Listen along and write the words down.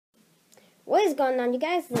What is going on, you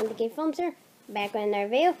guys? It's MDK Films here, back with another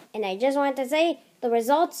video, and I just wanted to say the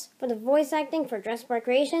results for the voice acting for Jurassic Park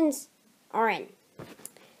Creations are in.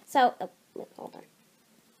 So, hold on.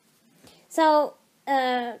 So,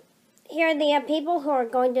 here are the people who are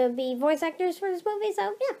going to be voice actors for this movie,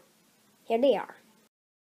 so yeah, here they are.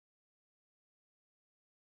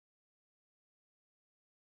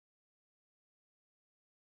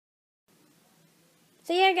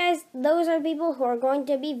 So yeah, guys, those are the people who are going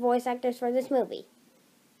to be voice actors for this movie.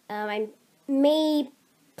 I may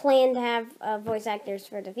plan to have voice actors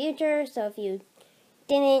for the future, so if you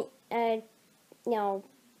didn't,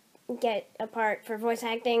 get a part for voice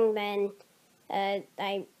acting, then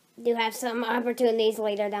I do have some opportunities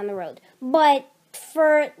later down the road. But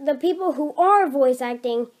for the people who are voice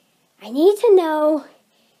acting, I need to know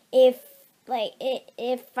because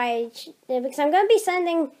I'm going to be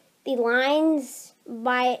sending the lines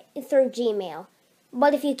through Gmail.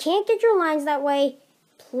 But if you can't get your lines that way,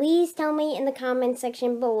 please tell me in the comment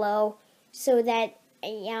section below so that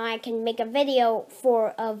I can make a video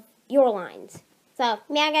of your lines. So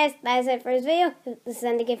yeah, guys, that is it for this video. This is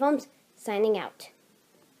MDK Films signing out.